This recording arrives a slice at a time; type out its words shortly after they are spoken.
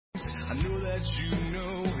Good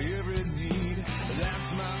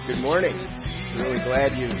morning. Really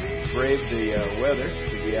glad you braved the weather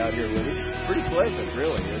to be out here with us. It's pretty pleasant,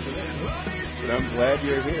 really, isn't it? But I'm glad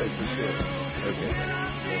you're here for sure. Okay,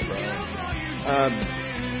 no problem.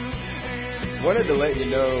 Wanted to let you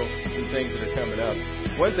know some things that are coming up.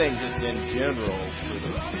 One thing just in general for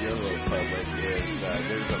the general public is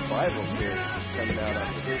there's a Bible series coming out on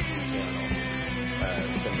the History Channel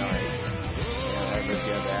tonight. And I don't know if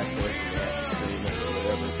you have access to that stream or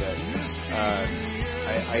whatever, but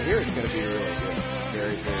I hear it's going to be really good.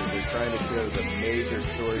 They're trying to show the major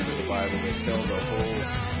stories of the Bible. They tell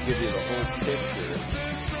give you the whole picture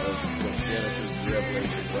of from Genesis to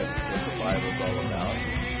Revelation, what the Bible's all about.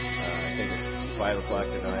 I think it's 5 o'clock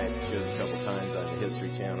tonight. It shows a couple times on the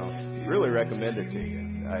History Channel. Really recommend it to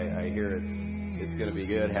you. I hear it's going to be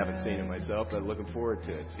good. Haven't seen it myself, but looking forward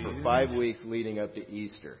to it. It's for 5 weeks leading up to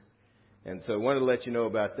Easter. And so I wanted to let you know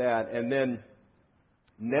about that. And then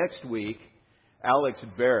next week, Alex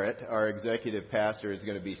Barrett, our executive pastor, is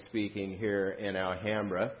going to be speaking here in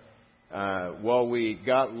Alhambra. While we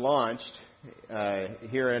got launched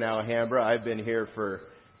here in Alhambra, I've been here for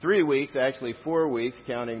 3 weeks, actually 4 weeks,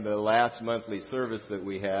 counting the last monthly service that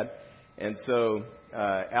we had. And so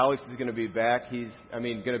Alex is going to be back. Going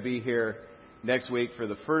to be here next week for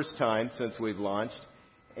the first time since we've launched.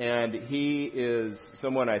 And he is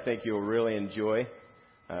someone I think you'll really enjoy,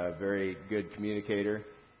 a very good communicator.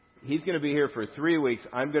 He's going to be here for 3 weeks.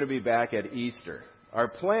 I'm going to be back at Easter. Our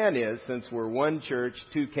plan is, since we're one church,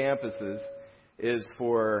 2 campuses, is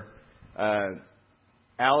for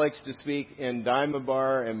Alex to speak in Diamond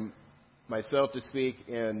Bar and myself to speak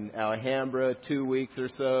in Alhambra 2 weeks or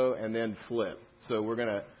so, and then flip. So we're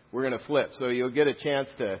gonna flip. So you'll get a chance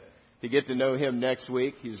to get to know him next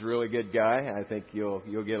week. He's a really good guy. I think you'll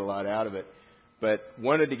get a lot out of it. But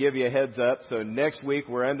wanted to give you a heads up. So next week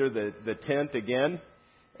we're under the tent again.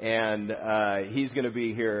 And he's going to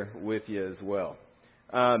be here with you as well.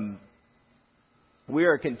 We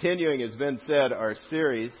are continuing, as Ben said, our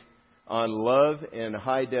series on love in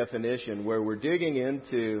high definition, where we're digging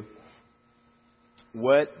into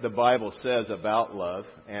what the Bible says about love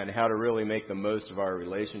and how to really make the most of our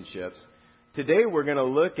relationships. Today we're going to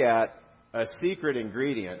look at a secret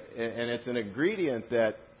ingredient, and it's an ingredient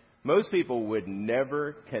that most people would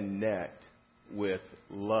never connect with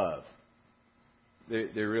love.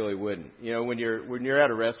 They really wouldn't. You know, when you're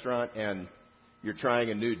at a restaurant and you're trying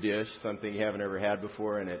a new dish, something you haven't ever had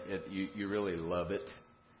before, and you really love it,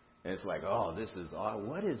 and it's like, oh, this is awesome.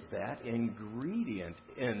 What is that ingredient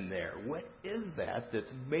in there? What is that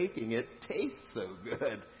that's making it taste so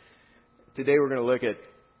good? Today we're going to look at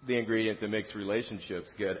the ingredient that makes relationships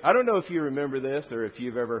good. I don't know if you remember this or if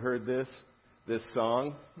you've ever heard this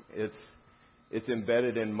song. It's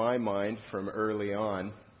embedded in my mind from early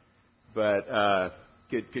on. But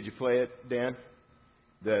could you play it, Dan?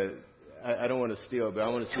 I don't want to steal it, but I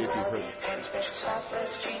want to see if you've heard it.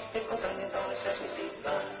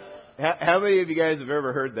 How many of you guys have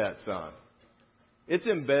ever heard that song? It's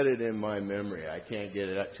embedded in my memory. I can't get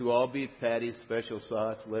it out. To all beef patties, special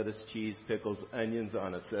sauce, lettuce, cheese, pickles, onions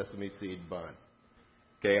on a sesame seed bun.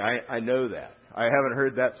 Okay, I know that. I haven't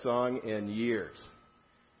heard that song in years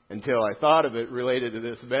until I thought of it related to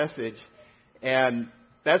this message. And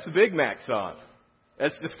that's the Big Mac song.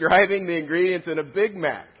 That's describing the ingredients in a Big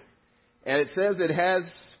Mac. And it says it has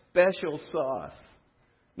special sauce.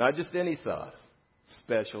 Not just any sauce.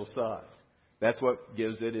 Special sauce. That's what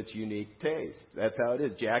gives it its unique taste. That's how it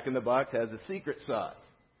is. Jack in the Box has a secret sauce.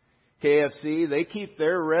 KFC, they keep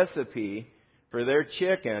their recipe for their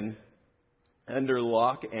chicken under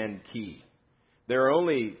lock and key. There are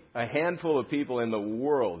only a handful of people in the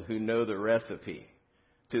world who know the recipe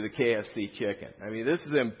to the KFC chicken. I mean, this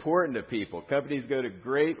is important to people. Companies go to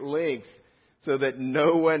great lengths so that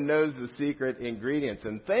no one knows the secret ingredients.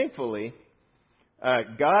 And thankfully,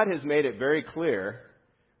 God has made it very clear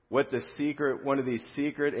what one of these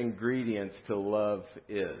secret ingredients to love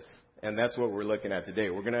is. And that's what we're looking at today.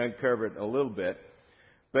 We're going to uncover it a little bit.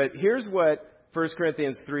 But here's what 1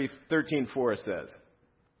 Corinthians 13:4 says.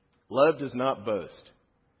 Love does not boast.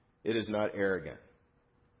 It is not arrogant.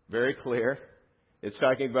 Very clear. It's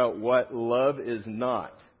talking about what love is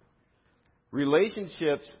not.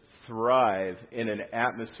 Relationships thrive in an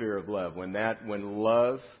atmosphere of love. When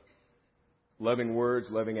love, loving words,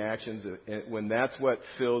 loving actions, when that's what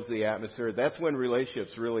fills the atmosphere, that's when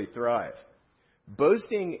relationships really thrive.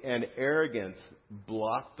 Boasting and arrogance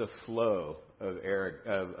block the flow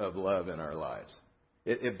of love in our lives.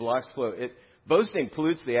 It blocks flow. Boasting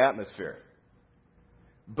pollutes the atmosphere.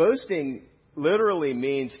 Boasting literally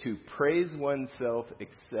means to praise oneself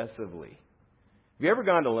excessively. Have you ever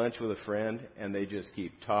gone to lunch with a friend and they just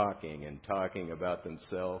keep talking and talking about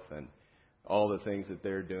themselves and all the things that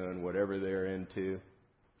they're doing, whatever they're into,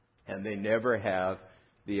 and they never have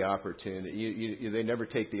the opportunity, they never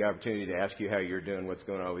take the opportunity to ask you how you're doing, what's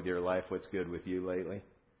going on with your life, what's good with you lately?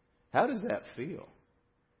 How does that feel?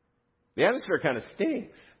 The atmosphere kind of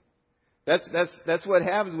stinks. That's what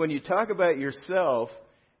happens when you talk about yourself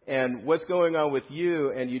and what's going on with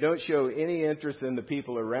you, and you don't show any interest in the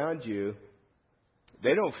people around you.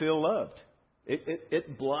 They don't feel loved.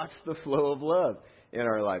 It blocks the flow of love in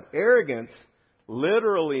our life. Arrogance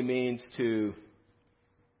literally means to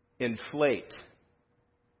inflate,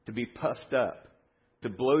 to be puffed up, to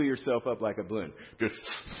blow yourself up like a balloon. Just,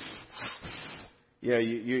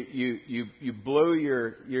 you blow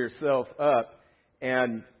yourself up.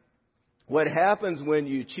 And what happens when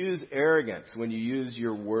you choose arrogance, when you use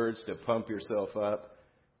your words to pump yourself up,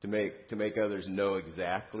 to make others know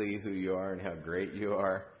exactly who you are and how great you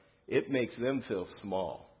are, it makes them feel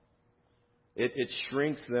small. It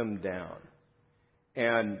shrinks them down.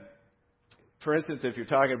 And for instance, if you're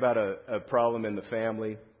talking about a problem in the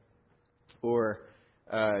family, or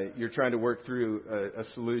you're trying to work through a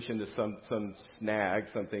solution to some snag,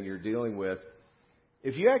 something you're dealing with,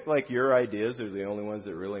 if you act like your ideas are the only ones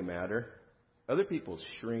that really matter, other people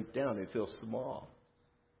shrink down. They feel small.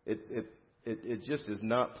 It just is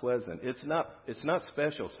not pleasant. It's not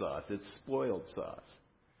special sauce. It's spoiled sauce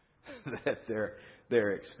that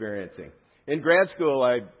they're experiencing. In grad school,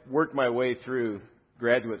 I worked my way through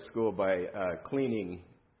graduate school by cleaning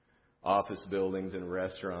office buildings and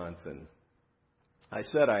restaurants, and I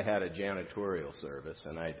said I had a janitorial service,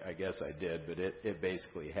 and I guess I did, but it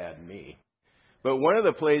basically had me. But one of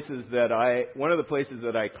the places that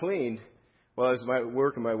I cleaned, while I was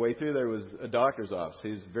working my way through, there was a doctor's office.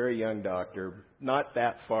 He's a very young doctor, not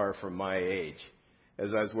that far from my age,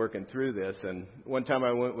 as I was working through this. And one time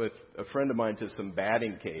I went with a friend of mine to some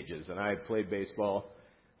batting cages, and I played baseball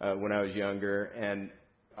when I was younger, and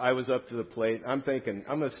I was up to the plate. I'm thinking,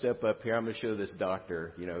 I'm going to step up here. I'm going to show this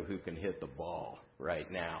doctor, who can hit the ball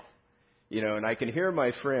right now. And I can hear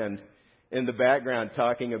my friend in the background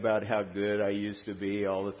talking about how good I used to be,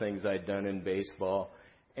 all the things I'd done in baseball.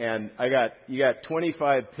 And you got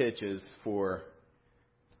 25 pitches for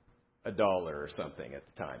 $1 or something at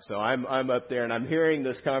the time. So I'm up there and I'm hearing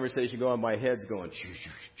this conversation go on. My head's going,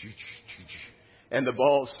 and the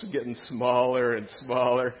ball's getting smaller and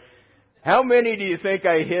smaller. How many do you think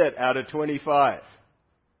I hit out of 25?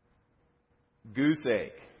 Goose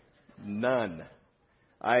egg. None.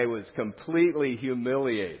 I was completely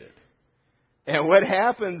humiliated. And what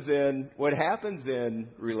happens in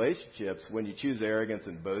relationships when you choose arrogance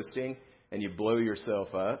and boasting and you blow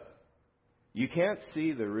yourself up, you can't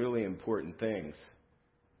see the really important things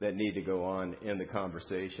that need to go on in the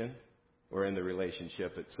conversation or in the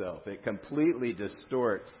relationship itself. It completely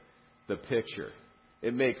distorts the picture.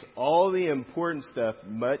 It makes all the important stuff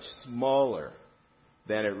much smaller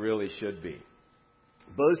than it really should be.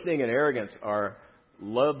 Boasting and arrogance are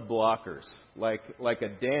love blockers. Like a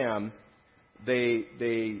dam, they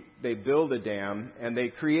build a dam and they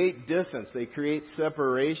create distance. They create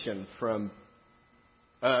separation from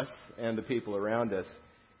us and the people around us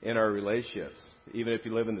in our relationships. Even if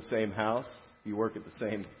you live in the same house, you work at the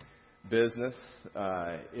same business,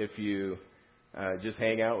 if you just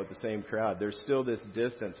hang out with the same crowd, there's still this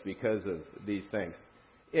distance because of these things.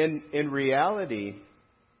 In reality,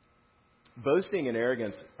 boasting and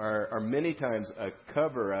arrogance are many times a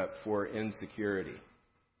cover-up for insecurity.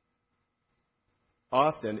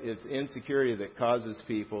 Often, it's insecurity that causes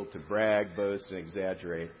people to brag, boast, and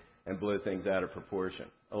exaggerate and blow things out of proportion.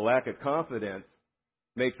 A lack of confidence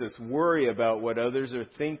makes us worry about what others are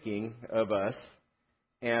thinking of us,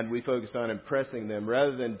 and we focus on impressing them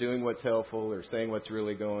rather than doing what's helpful or saying what's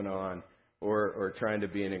really going on or trying to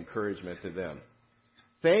be an encouragement to them.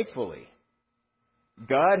 Thankfully,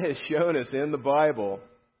 God has shown us in the Bible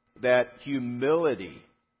that humility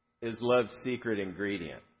is love's secret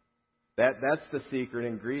ingredient. That's the secret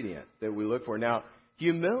ingredient that we look for. Now,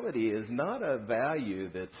 humility is not a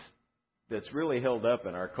value that's really held up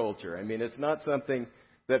in our culture. I mean, it's not something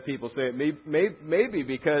that people say. Maybe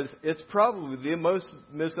because it's probably the most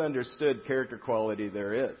misunderstood character quality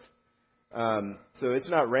there is. So it's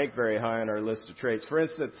not ranked very high on our list of traits. For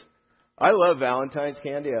instance, I love Valentine's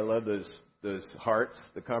candy. I love those hearts,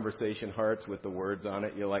 the conversation hearts with the words on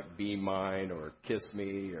it. You like "be mine" or "kiss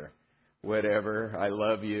me" or whatever. "I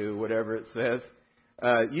love you," whatever it says.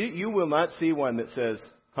 You will not see one that says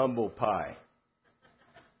 "humble pie."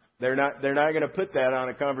 They're not going to put that on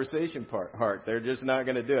a conversation heart. They're just not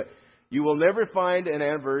going to do it. You will never find an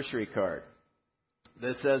anniversary card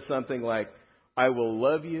that says something like, I will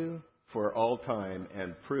love you for all time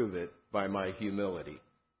and prove it by my humility.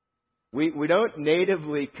 We don't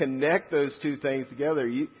natively connect those two things together.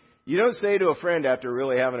 You don't say to a friend after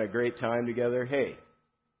really having a great time together, hey,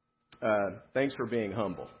 thanks for being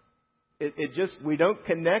humble. We don't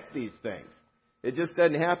connect these things. It just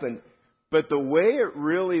doesn't happen. But the way it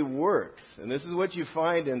really works, and this is what you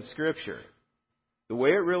find in Scripture, the way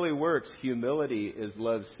it really works, humility is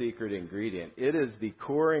love's secret ingredient. It is the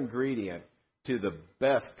core ingredient to the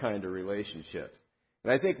best kind of relationships.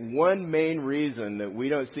 And I think one main reason that we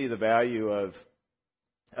don't see the value of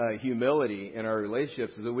humility in our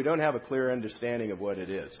relationships is that we don't have a clear understanding of what it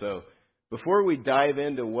is. So before we dive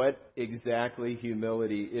into what exactly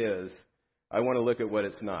humility is, I want to look at what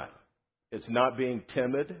it's not. It's not being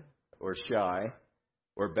timid or shy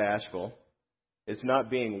or bashful. It's not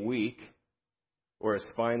being weak or a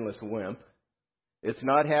spineless wimp. It's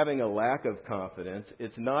not having a lack of confidence.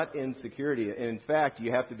 It's not insecurity. In fact,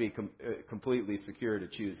 you have to be completely secure to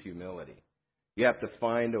choose humility. You have to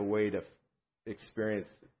find a way to experience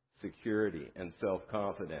security and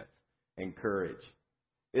self-confidence and courage.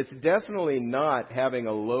 It's definitely not having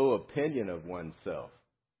a low opinion of oneself.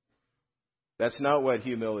 That's not what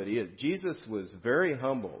humility is. Jesus was very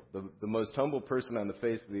humble, the most humble person on the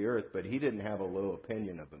face of the earth, but he didn't have a low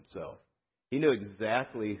opinion of himself. He knew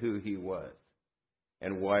exactly who he was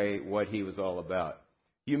and what he was all about.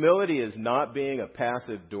 Humility is not being a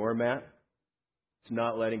passive doormat. It's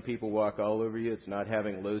not letting people walk all over you. It's not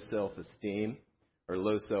having low self-esteem or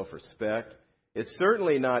low self-respect. It's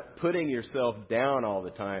certainly not putting yourself down all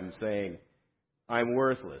the time saying, I'm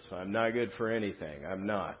worthless. I'm not good for anything. I'm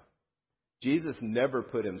not. Jesus never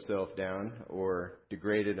put himself down or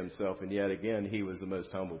degraded himself, and yet again, he was the most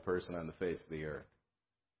humble person on the face of the earth.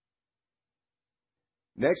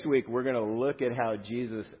 Next week, we're going to look at how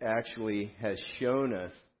Jesus actually has shown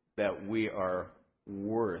us that we are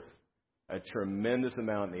worth a tremendous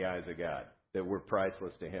amount in the eyes of God, that we're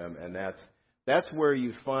priceless to him, and that's where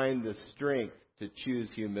you find the strength to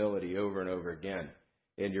choose humility over and over again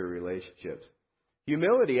in your relationships.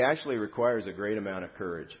 Humility actually requires a great amount of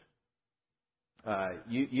courage.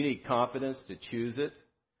 You need confidence to choose it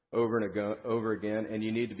over and over again, and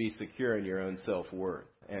you need to be secure in your own self-worth.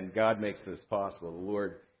 And God makes this possible. The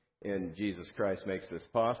Lord in Jesus Christ makes this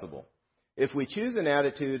possible. If we choose an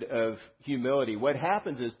attitude of humility, what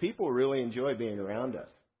happens is people really enjoy being around us.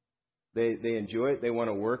 They enjoy it. They want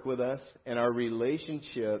to work with us. And our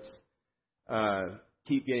relationships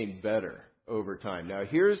keep getting better over time. Now,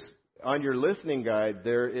 here's, on your listening guide,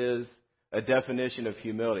 there is a definition of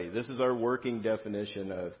humility. This is our working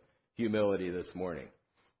definition of humility this morning.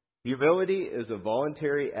 Humility is a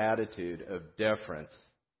voluntary attitude of deference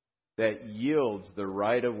that yields the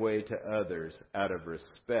right of way to others out of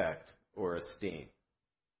respect or esteem.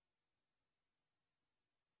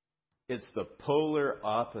 It's the polar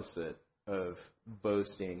opposite of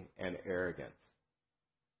boasting and arrogance.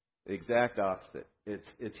 The exact opposite.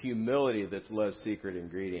 It's humility that's love's secret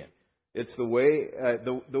ingredient. It's the way.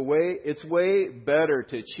 It's way better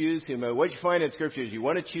to choose humility. What you find in Scripture is you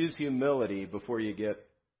want to choose humility before you get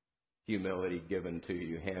humility given to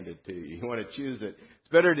you, handed to you. You want to choose it.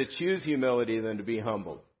 It's better to choose humility than to be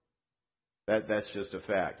humbled. That's just a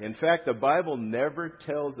fact. In fact, the Bible never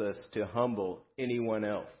tells us to humble anyone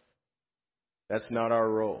else. That's not our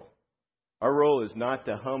role. Our role is not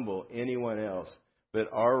to humble anyone else, but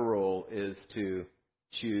our role is to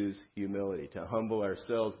choose humility, to humble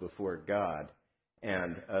ourselves before God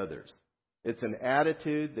and others. It's an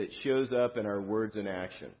attitude that shows up in our words and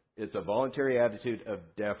action. It's a voluntary attitude of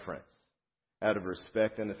deference out of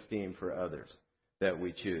respect and esteem for others that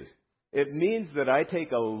we choose. It means that I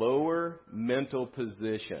take a lower mental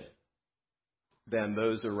position than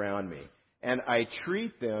those around me, and I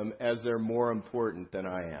treat them as they're more important than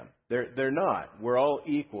I am. They're not. We're all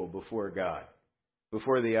equal before God.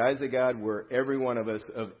 Before the eyes of God, we're every one of us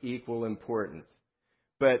of equal importance.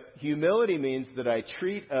 But humility means that I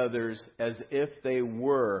treat others as if they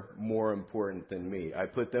were more important than me. I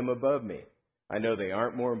put them above me. I know they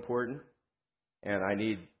aren't more important, and I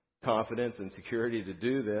need confidence and security to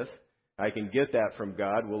do this. I can get that from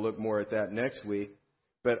God. We'll look more at that next week.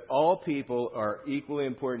 But all people are equally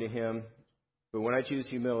important to him. But when I choose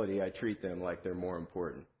humility, I treat them like they're more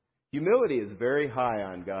important. Humility is very high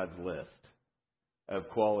on God's list of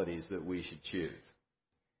qualities that we should choose.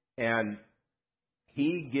 And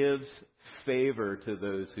he gives favor to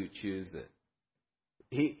those who choose it.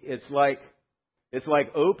 It's like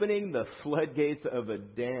opening the floodgates of a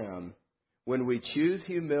dam. When we choose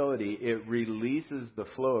humility, it releases the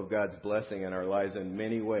flow of God's blessing in our lives in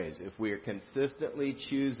many ways. If we are consistently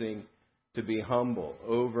choosing to be humble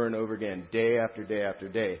over and over again, day after day after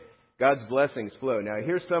day, God's blessings flow. Now,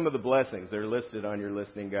 here's some of the blessings. They're listed on your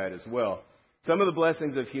listening guide as well. Some of the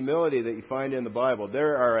blessings of humility that you find in the Bible,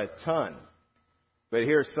 there are a ton. But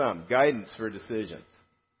here's some. Guidance for decisions.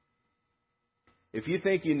 If you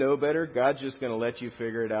think you know better, God's just going to let you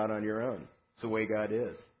figure it out on your own. It's the way God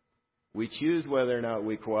is. We choose whether or not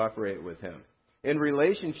we cooperate with Him. In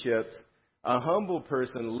relationships, a humble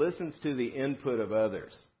person listens to the input of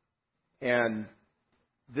others. And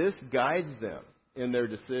this guides them in their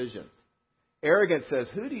decisions. Arrogance says,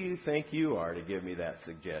 who do you think you are to give me that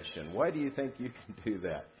suggestion? Why do you think you can do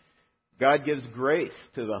that? God gives grace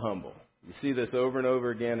to the humble. You see this over and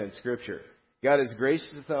over again in Scripture. God is gracious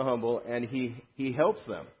to the humble, and He helps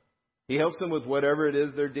them. He helps them with whatever it is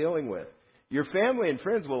they're dealing with. Your family and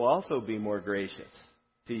friends will also be more gracious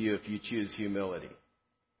to you if you choose humility.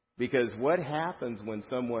 Because what happens when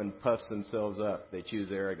someone puffs themselves up? They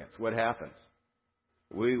choose arrogance. What happens?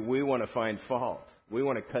 We want to find fault. We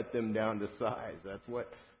want to cut them down to size.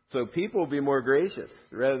 So people will be more gracious.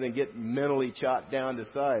 Rather than get mentally chopped down to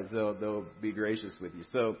size, they'll be gracious with you.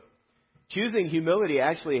 So choosing humility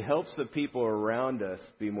actually helps the people around us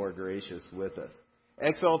be more gracious with us.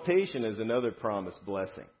 Exaltation is another promised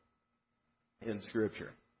blessing in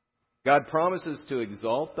Scripture. God promises to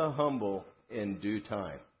exalt the humble in due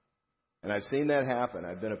time. And I've seen that happen.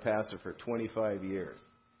 I've been a pastor for 25 years.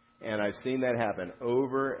 And I've seen that happen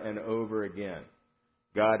over and over again.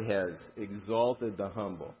 God has exalted the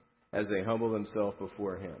humble as they humble themselves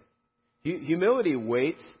before Him. Humility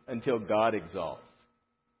waits until God exalts.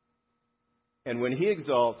 And when He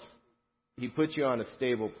exalts, He puts you on a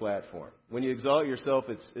stable platform. When you exalt yourself,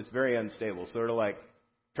 it's very unstable, sort of like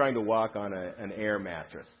trying to walk on an air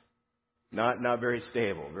mattress. Not very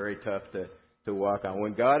stable, very tough to walk on.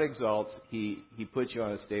 When God exalts, He puts you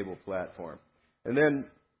on a stable platform. And then,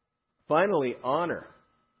 finally, honor.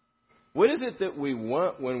 What is it that we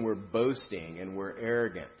want when we're boasting and we're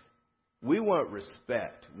arrogant? We want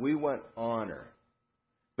respect. We want honor.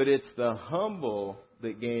 But it's the humble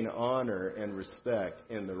that gain honor and respect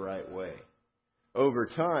in the right way. Over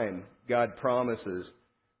time, God promises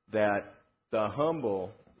that the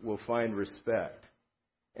humble will find respect.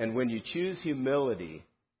 And when you choose humility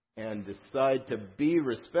and decide to be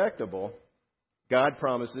respectable, God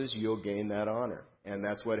promises you'll gain that honor. And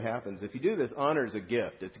that's what happens. If you do this, honor is a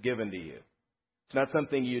gift. It's given to you. It's not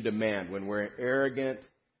something you demand. When we're arrogant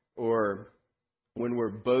or when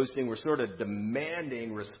we're boasting, we're sort of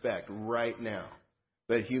demanding respect right now.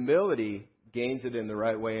 But humility gains it in the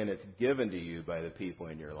right way, and it's given to you by the people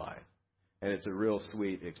in your life. And it's a real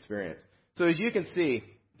sweet experience. So as you can see,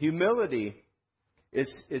 humility,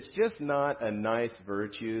 it's just not a nice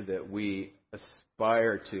virtue that we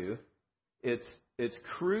aspire to. It's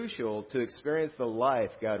crucial to experience the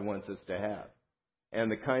life God wants us to have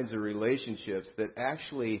and the kinds of relationships that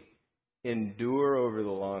actually endure over the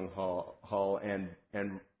long haul and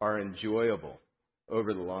are enjoyable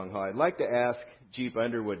over the long haul. I'd like to ask Jeep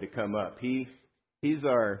Underwood to come up. He's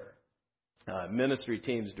our ministry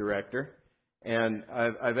teams director, and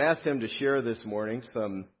I've asked him to share this morning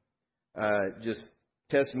some just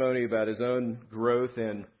testimony about his own growth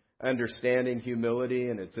in understanding humility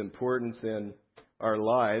and its importance in our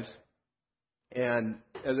lives. And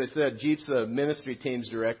as I said, Jeep's a ministry teams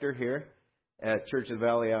director here at Church of the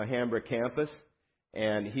Valley Alhambra campus,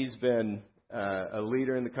 and he's been a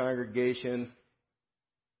leader in the congregation.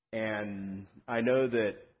 And I know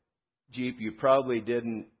that, Jeep, you probably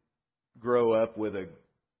didn't grow up with a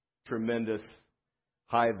tremendous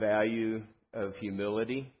high value of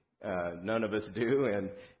humility. None of us do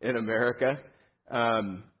in America.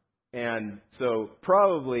 And so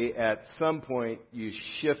probably at some point you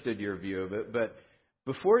shifted your view of it. But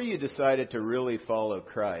before you decided to really follow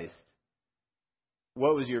Christ,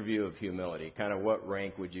 what was your view of humility? Kind of what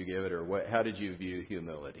rank would you give it, or how did you view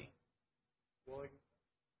humility? Well,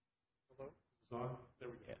 hello? It's on? There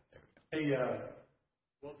we go. Yeah, there we go.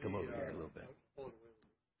 Hey, come over here a little bit.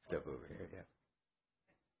 Step over here, yeah.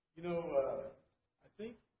 You know, I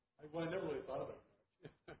think, I never really thought about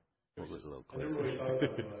it. It was a little I never really thought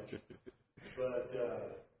about it much. But,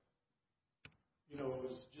 you know, it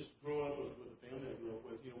was just growing up with the family I grew up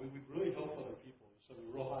with. You know, we would really help other people. So we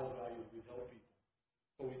were real high value. We'd help people.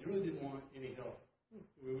 But we really didn't want any help.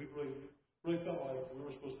 We really felt like we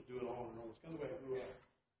were supposed to do it all on our own. It's kind of the way I grew up,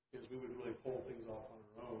 is we would really pull things off on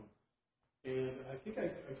our own. And I think I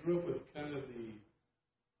grew up with kind of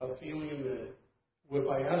a feeling that if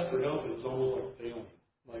I asked for help, it was almost like failing.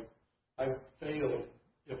 Like, I failed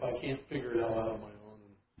if I can't figure it all out on my own.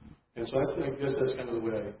 And so I guess that's kind of the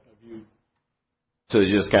way I viewed. So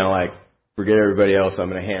it's just kind of like forget everybody else. I'm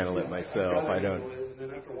going to handle it myself. I don't. And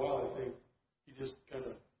then after a while, I think you just kind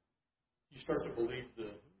of you start to believe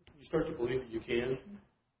that you can.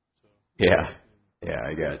 So. Yeah,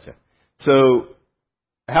 I gotcha. So,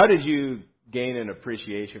 how did you gain an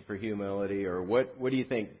appreciation for humility, or what do you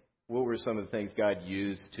think? What were some of the things God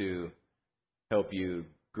used to help you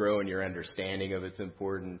grow in your understanding of its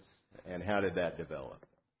importance, and how did that develop?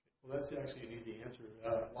 Well, that's actually an easy answer.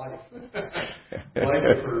 Life.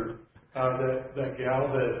 Life for that gal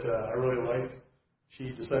that I really liked.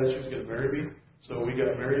 She decided she was going to marry me, so we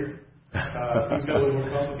got married. Things got a little more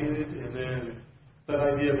complicated, and then that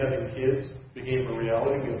idea of having kids became a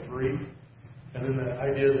reality. We have 3. And then the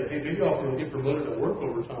idea that, hey, maybe I'll get promoted at work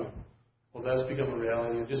over time. Well, that's become a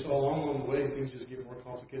reality. And just all along the way, things just get more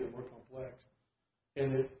complicated, more complex.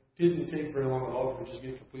 And it didn't take very long at all for it to just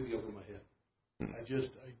get completely over my head.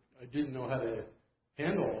 I didn't know how to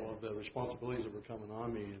handle all of the responsibilities that were coming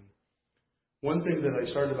on me. And one thing that I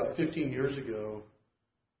started about 15 years ago,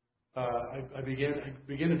 I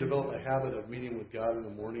began to develop a habit of meeting with God in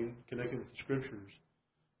the morning, connecting with the Scriptures.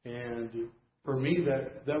 And for me,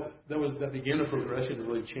 that began a progression to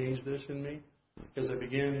really change this in me. Because I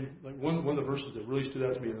began, like one of the verses that really stood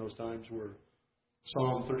out to me in those times were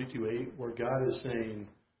Psalm 32:8, where God is saying,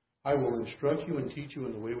 I will instruct you and teach you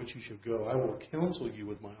in the way which you should go. I will counsel you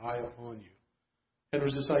with my eye upon you. And there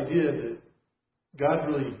was this idea that God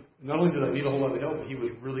really, not only did I need a whole lot of help, but He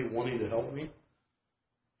was really wanting to help me.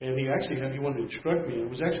 And He wanted to instruct me. And it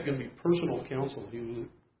was actually going to be personal counsel. He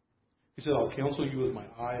said, I'll counsel you with my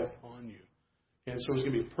eye upon you. And so it was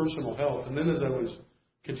going to be personal help. And then as I was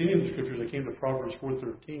continuing the Scriptures, I came to Proverbs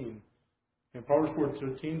 4:13. And Proverbs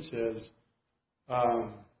 4:13 says,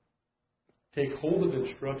 take hold of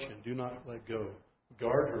instruction, do not let go.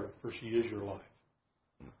 Guard her, for she is your life.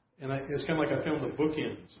 And it's kind of like I found the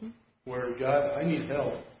bookends where God, I need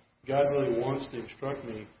help. God really wants to instruct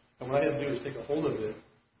me. And what I had to do is take a hold of it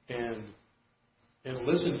and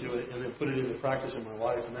listen to it and then put it into practice in my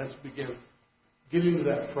life. And that's began getting to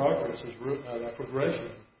that progress, that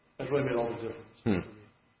progression, has really made all the difference for me.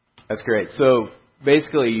 That's great. So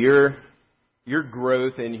basically, your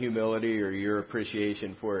growth in humility or your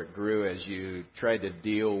appreciation for it grew as you tried to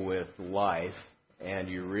deal with life and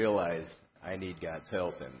you realized, I need God's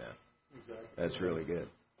help in this. Exactly. That's really good.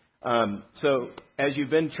 So as you've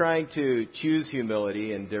been trying to choose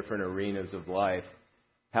humility in different arenas of life,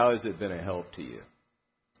 how has it been a help to you?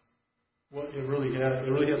 Well, it really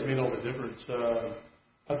has made all the difference.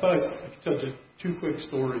 I thought I could tell just 2 quick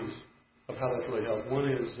stories of how that's really helped. One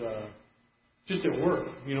is just at work.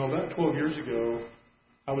 About 12 years ago,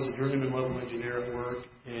 I was a journeyman level engineer at work,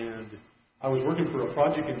 and I was working for a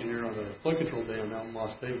project engineer on a flood control dam out in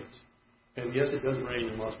Las Vegas. And yes, it does rain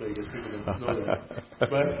in Las Vegas. People don't know that.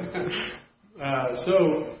 But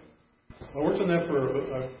so I worked on that for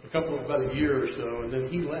about a year or so, and then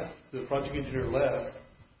he left. The project engineer left,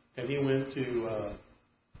 and he went to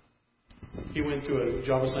a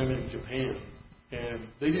job assignment in Japan. And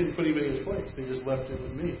they didn't put him in his place. They just left him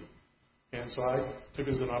with me. And so I took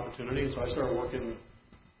it as an opportunity. So I started working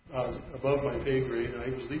above my pay grade, and I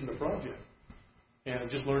was leading the project. And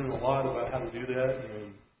just learning a lot about how to do that.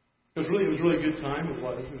 And it was really a good time. It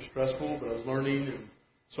was stressful, but I was learning, and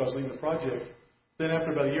so I was leading the project. Then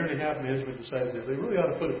after about a year and a half, management decided that they really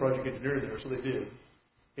ought to put a project engineer in there, so they did.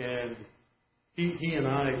 And he and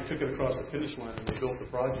I took it across the finish line, and they built the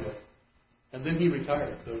project. And then he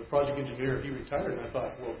retired. The project engineer, he retired, and I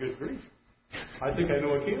thought, well, good grief. I think I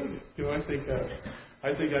know a candidate.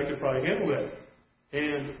 I think I could probably handle that.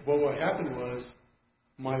 And what happened was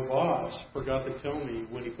my boss forgot to tell me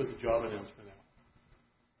when he put the job announcement out.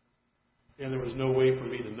 And there was no way for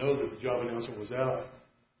me to know that the job announcement was out.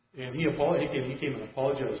 And he came and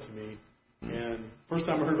apologized to me. And first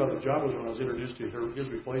time I heard about the job was when I was introduced to his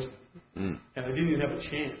replacement. And I didn't even have a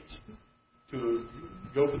chance to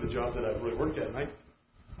go for the job that I really worked at. And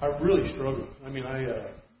I really struggled. I mean,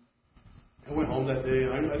 I went home that day,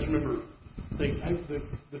 and I just remember thinking,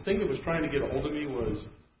 the thing that was trying to get a hold of me was,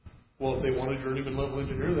 well, if they want a journeyman level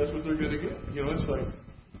engineer, that's what they're going to get. It's like,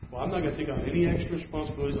 well, I'm not going to take on any extra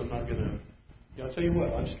responsibilities. I'm not going to, I'll tell you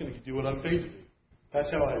what, I'm just going to do what I'm paid to do.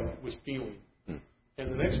 That's how I was feeling.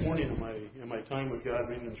 And the next morning in my time with God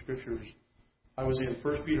reading the Scriptures, I was in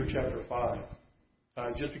 1 Peter chapter 5.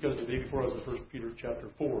 Just because the day before I was in 1 Peter chapter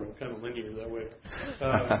 4. I'm kind of linear that way.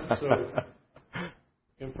 So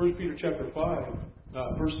in 1 Peter chapter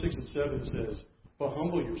 5, verse 6 and 7 says, but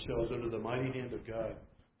humble yourselves under the mighty hand of God,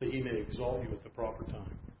 that He may exalt you at the proper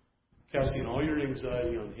time, casting all your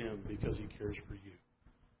anxiety on Him because He cares for you.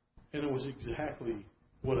 And it was exactly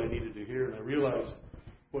what I needed to hear. And I realized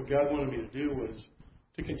what God wanted me to do was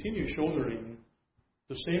to continue shouldering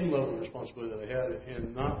the same level of responsibility that I had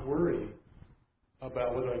and not worry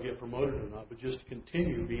about whether I get promoted or not, but just to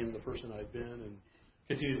continue being the person I've been and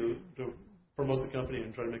continue to promote the company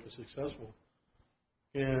and try to make it successful.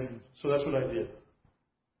 And so that's what I did.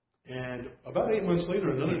 And about 8 months later,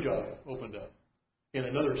 another job opened up in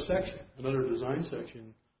another section, another design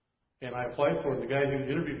section. And I applied for it. And the guy who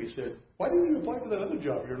interviewed me said, "Why didn't you apply for that other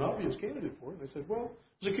job? You're an obvious candidate for it." And I said, "Well,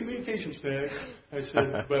 it was a communication snag." I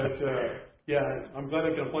said, yeah, I'm glad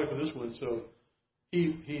I can apply for this one. So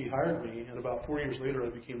he hired me, and about 4 years later, I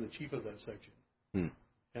became the chief of that section.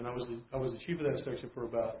 And I was the chief of that section for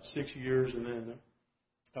about 6 years. And then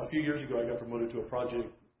a few years ago, I got promoted to a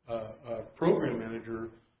project program manager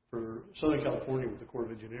for Southern California with the Corps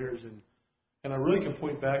of Engineers. And I really can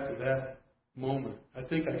point back to that moment. I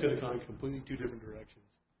think I could have gone completely two different directions.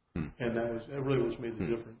 And that really was made the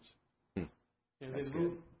difference. And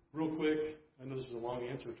then real quick, I know this is a long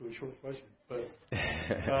answer to a short question, but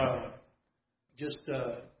just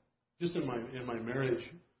in my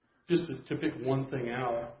marriage, just to pick one thing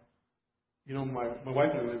out, you know, my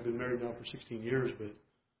wife and I have been married now for 16 years, but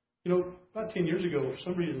you know, about 10 years ago, for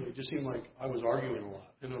some reason, it just seemed like I was arguing a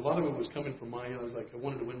lot, and a lot of it was coming from my end. I was like, I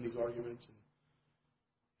wanted to win these arguments,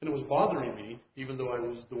 and it was bothering me, even though I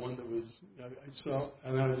was the one that was. I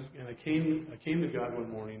came to God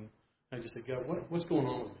one morning, and I just said, God, what's going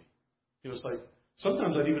on with me? You know, it's like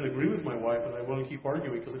sometimes I'd even agree with my wife, and I want to keep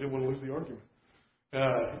arguing because I didn't want to lose the argument.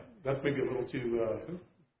 That's maybe a little too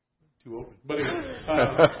open, but anyway.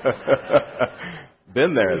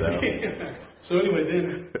 Been there though. So anyway,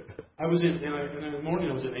 then I was in the morning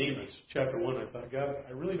I was in Amos chapter 1. I thought, God,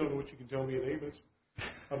 I really don't know what you can tell me in Amos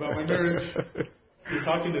about my marriage. You're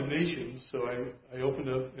talking to nations, so I opened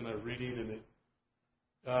up and I'm reading, and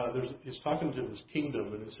it's talking to this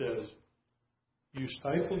kingdom, and it says,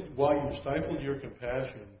 while you stifled your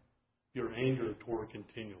compassion, your anger tore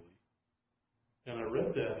continually. And I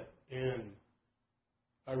read that, and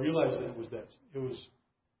I realized that what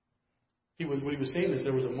he was saying is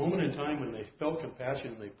there was a moment in time when they felt compassion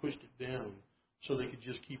and they pushed it down so they could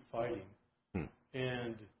just keep fighting.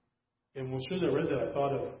 And as soon as I read that, I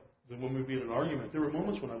thought of when we'd be in an argument, there were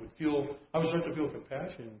moments when I would start to feel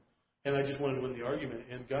compassion, and I just wanted to win the argument.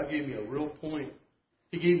 And God gave me a real point.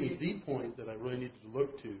 He gave me the point that I really needed to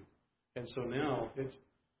look to. And so now it's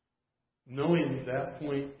knowing that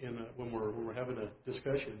point when we're having a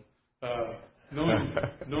discussion.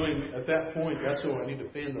 Knowing at that point, that's how I need to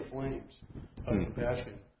fan the flames of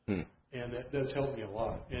compassion. And that's helped me a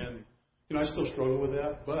lot. And, you know, I still struggle with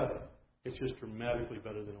that, but it's just dramatically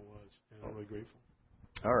better than it was. And I'm really grateful.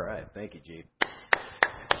 All right. Thank you, Jeep.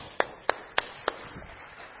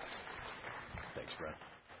 Thanks, Brad.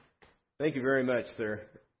 Thank you very much, sir.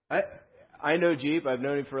 I know Jeep. I've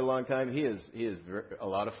known him for a long time. He is a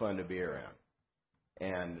lot of fun to be around.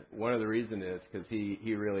 And one of the reasons is because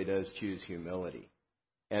he really does choose humility.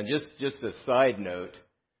 And just a side note,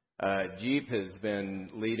 Jeep has been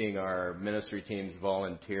leading our ministry team's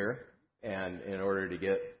volunteer, and in order to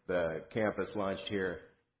get the campus launched here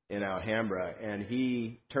in Alhambra, and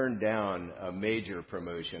he turned down a major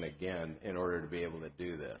promotion again in order to be able to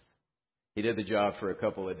do this. He did the job for a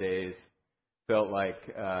couple of days, felt like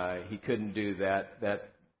he couldn't do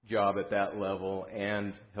that job at that level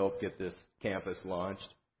and help get this campus launched,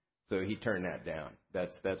 so he turned that down.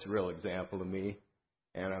 That's a real example to me,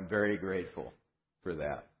 and I'm very grateful for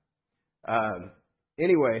that.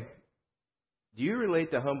 Anyway, do you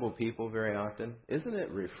relate to humble people very often? Isn't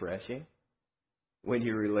it refreshing when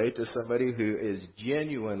you relate to somebody who is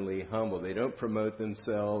genuinely humble? They don't promote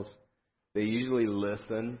themselves. They usually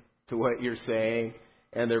listen to what you're saying,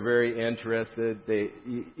 and they're very interested.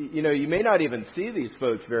 You may not even see these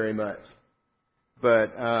folks very much,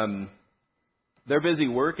 but they're busy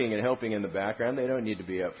working and helping in the background. They don't need to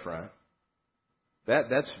be up front.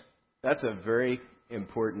 That's a very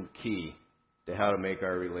important key to how to make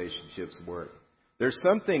our relationships work. There's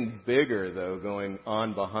something bigger, though, going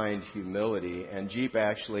on behind humility, and Jeep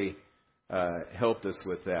actually helped us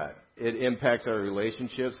with that. It impacts our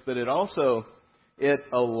relationships, but it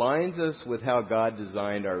aligns us with how God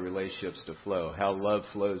designed our relationships to flow, how love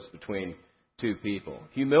flows between two people.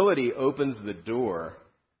 Humility opens the door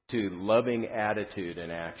to loving attitude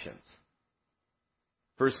and actions.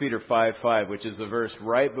 1 Peter 5:5, which is the verse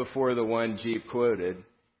right before the one Jeep quoted.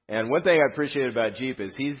 And one thing I appreciate about Jeep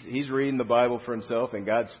is he's reading the Bible for himself, and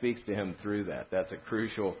God speaks to him through that. That's a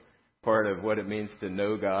crucial part of what it means to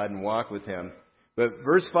know God and walk with Him. But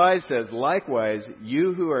verse 5 says, "Likewise,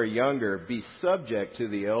 you who are younger, be subject to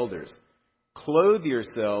the elders. Clothe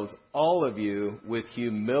yourselves, all of you, with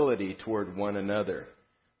humility toward one another.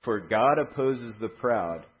 For God opposes the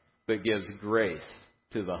proud, but gives grace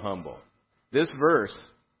to the humble. This verse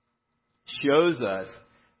shows us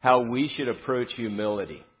how we should approach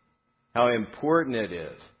humility, how important it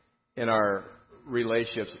is in our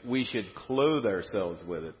relationships. We should clothe ourselves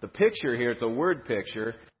with it. The picture here, it's a word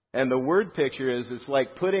picture, and the word picture is it's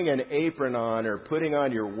like putting an apron on or putting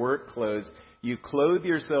on your work clothes. You clothe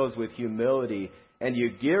yourselves with humility, and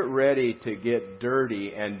you get ready to get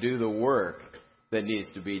dirty and do the work that needs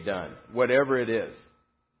to be done, whatever it is.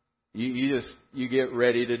 You get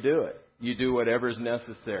ready to do it. You do whatever's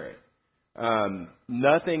necessary.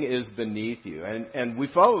 Nothing is beneath you. And we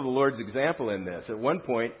follow the Lord's example in this. At one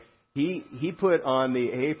point, he put on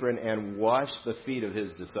the apron and washed the feet of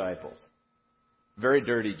his disciples. Very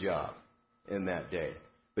dirty job in that day.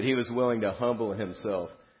 But he was willing to humble himself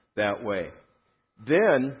that way.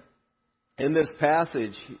 Then, in this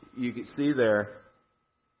passage, you can see there,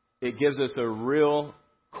 it gives us a real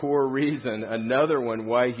core reason, another one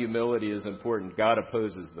why humility is important. God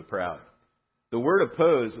opposes the proud. The word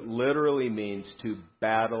oppose literally means to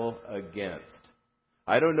battle against.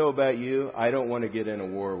 I don't know about you. I don't want to get in a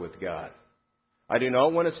war with God. I do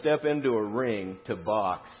not want to step into a ring to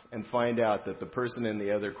box and find out that the person in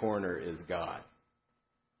the other corner is God.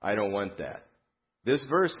 I don't want that. This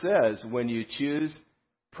verse says when you choose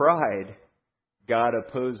pride, God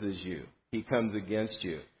opposes you. He comes against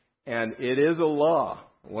you. And it is a law.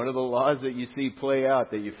 One of the laws that you see play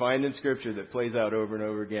out, that you find in Scripture that plays out over and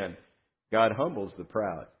over again. God humbles the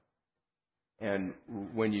proud. And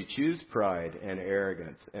when you choose pride and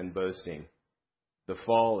arrogance and boasting, the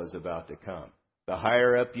fall is about to come. The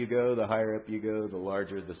higher up you go, the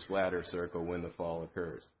larger the splatter circle when the fall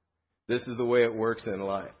occurs. This is the way it works in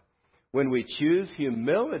life. When we choose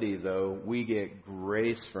humility, though, we get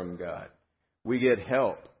grace from God. We get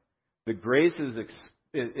help. The grace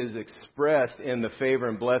is expressed in the favor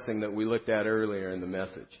and blessing that we looked at earlier in the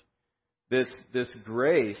message. This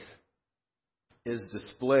grace is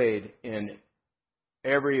displayed in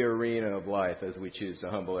every arena of life as we choose to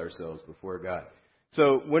humble ourselves before God.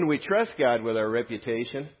 So when we trust God with our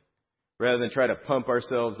reputation, rather than try to pump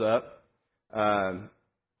ourselves up,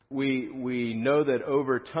 we know that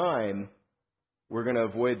over time we're going to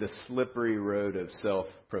avoid the slippery road of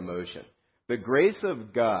self-promotion. The grace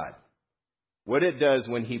of God, what it does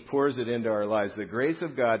when He pours it into our lives, the grace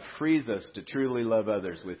of God frees us to truly love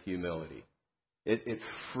others with humility. It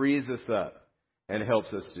frees us up and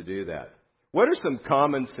helps us to do that. What are some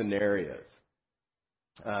common scenarios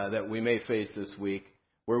that we may face this week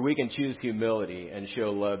where we can choose humility and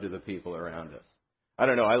show love to the people around us? I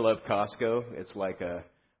don't know. I love Costco. It's like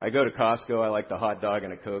I go to Costco. I like the hot dog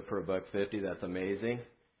and a Coke for $1.50. That's amazing.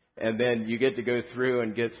 And then you get to go through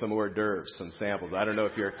and get some hors d'oeuvres, some samples. I don't know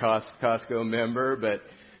if you're a Costco member, but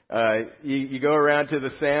you go around to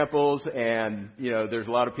the samples, and there's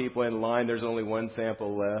a lot of people in line. There's only one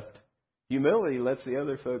sample left. Humility lets the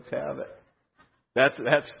other folks have it.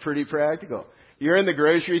 That's pretty practical. You're in the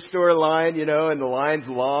grocery store line, and the line's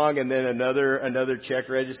long, and then another check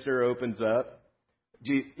register opens up.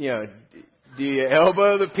 Do you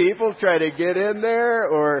elbow the people, try to get in there,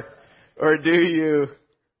 or do you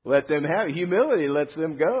let them have it? Humility lets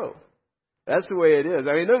them go. That's the way it is.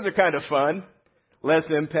 I mean, those are kind of fun. Less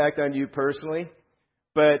impact on you personally.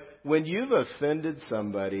 But when you've offended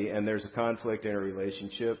somebody and there's a conflict in a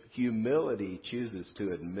relationship, humility chooses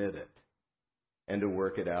to admit it and to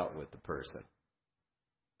work it out with the person.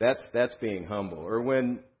 That's being humble. Or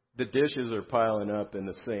when the dishes are piling up in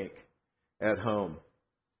the sink at home,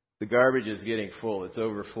 the garbage is getting full, it's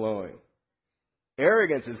overflowing.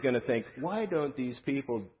 Arrogance is going to think, why don't these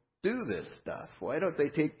people do this stuff? Why don't they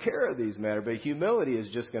take care of these matters? But humility is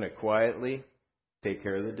just going to quietly take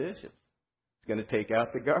care of the dishes. It's going to take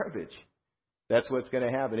out the garbage. That's what's going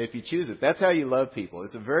to happen if you choose it. That's how you love people.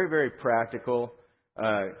 It's a very, very practical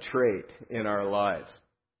trait in our lives.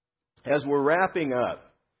 As we're wrapping up,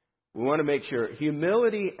 we want to make sure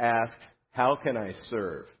humility asks, how can I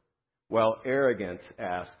serve? While arrogance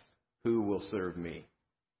asks, who will serve me?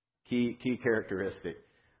 Key characteristic.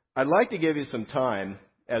 I'd like to give you some time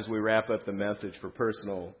as we wrap up the message for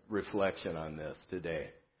personal reflection on this today.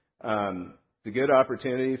 It's a good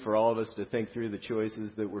opportunity for all of us to think through the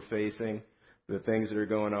choices that we're facing, the things that are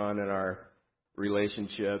going on in our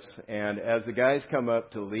relationships. And as the guys come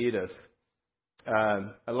up to lead us,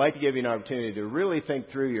 I'd like to give you an opportunity to really think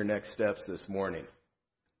through your next steps this morning.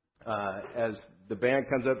 As the band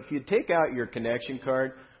comes up, if you take out your connection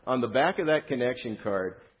card, on the back of that connection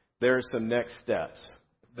card, there are some next steps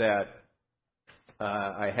that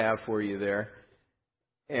I have for you there.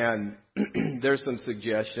 And there's some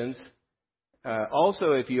suggestions.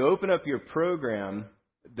 Also, if you open up your program,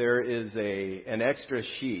 there is an extra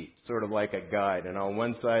sheet, sort of like a guide. And on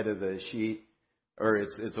one side of the sheet, or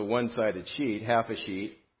it's a one-sided sheet, half a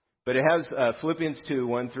sheet, but it has Philippians 2,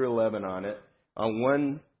 1 through 11 on it. On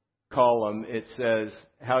one column, it says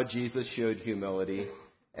how Jesus showed humility.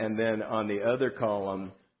 And then on the other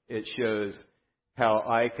column, it shows how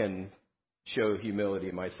I can show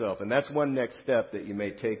humility myself. And that's one next step that you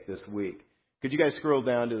may take this week. Could you guys scroll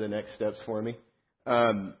down to the next steps for me?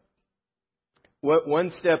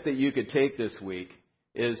 One step that you could take this week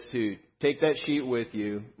is to take that sheet with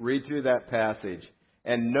you, read through that passage,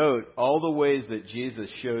 and note all the ways that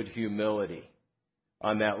Jesus showed humility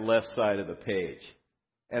on that left side of the page.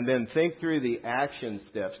 And then think through the action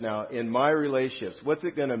steps. Now, in my relationships, what's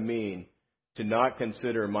it going to mean to not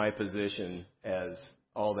consider my position as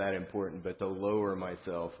all that important, but to lower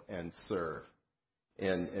myself and serve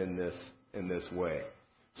in this way?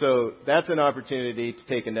 So that's an opportunity to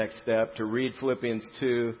take a next step, to read Philippians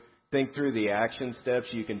 2, think through the action steps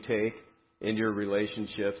you can take in your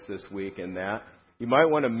relationships this week in that. You might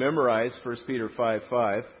want to memorize 1 Peter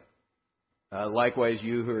 5:5. Likewise,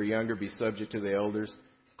 you who are younger, be subject to the elders.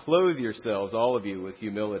 Clothe yourselves, all of you, with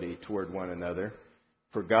humility toward one another.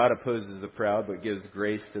 For God opposes the proud, but gives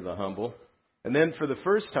grace to the humble. And then for the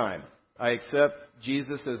first time, I accept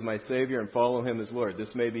Jesus as my Savior and follow Him as Lord.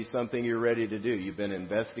 This may be something you're ready to do. You've been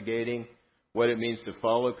investigating what it means to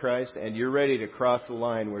follow Christ, and you're ready to cross the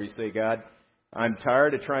line where you say, God, I'm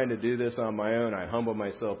tired of trying to do this on my own. I humble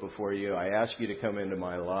myself before you. I ask you to come into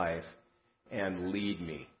my life and lead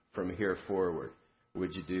me from here forward.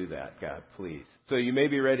 Would you do that, God, please? So you may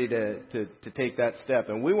be ready to take that step,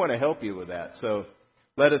 and we want to help you with that. So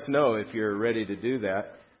let us know if you're ready to do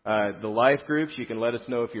that. The life groups, you can let us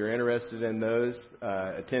know if you're interested in those.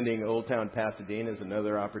 Attending Old Town Pasadena is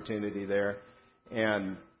another opportunity there.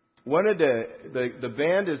 And one of the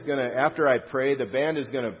band is going to, after I pray, the band is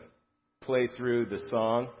going to play through the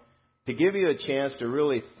song to give you a chance to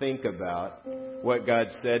really think about what God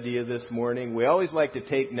said to you this morning. We always like to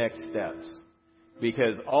take next steps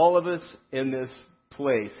because all of us in this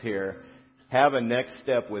place here have a next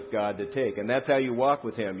step with God to take. And that's how you walk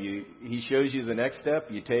with Him. He shows you the next step,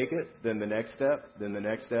 you take it, then the next step, then the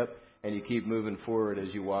next step, and you keep moving forward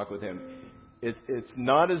as you walk with Him. It's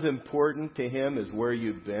not as important to Him as where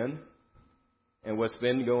you've been and what's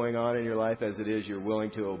been going on in your life as it is you're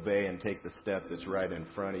willing to obey and take the step that's right in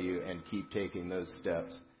front of you and keep taking those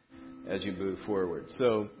steps as you move forward.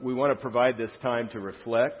 So we want to provide this time to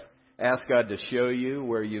reflect. Ask God to show you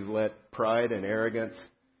where you've let pride and arrogance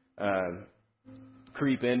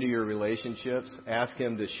creep into your relationships. Ask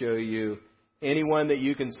Him to show you anyone that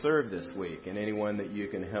you can serve this week and anyone that you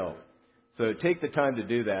can help. So take the time to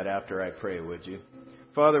do that after I pray, would you?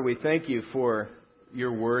 Father, we thank you for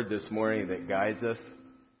your word this morning that guides us.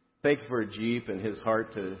 Thank you for Jeep and his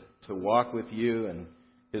heart to walk with you and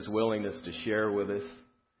his willingness to share with us.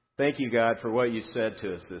 Thank you, God, for what you said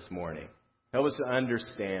to us this morning. Help us to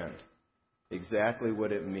understand exactly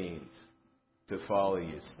what it means to follow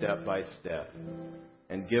you step by step.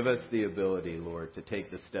 And give us the ability, Lord, to take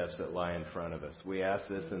the steps that lie in front of us. We ask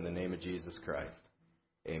this in the name of Jesus Christ.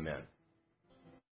 Amen.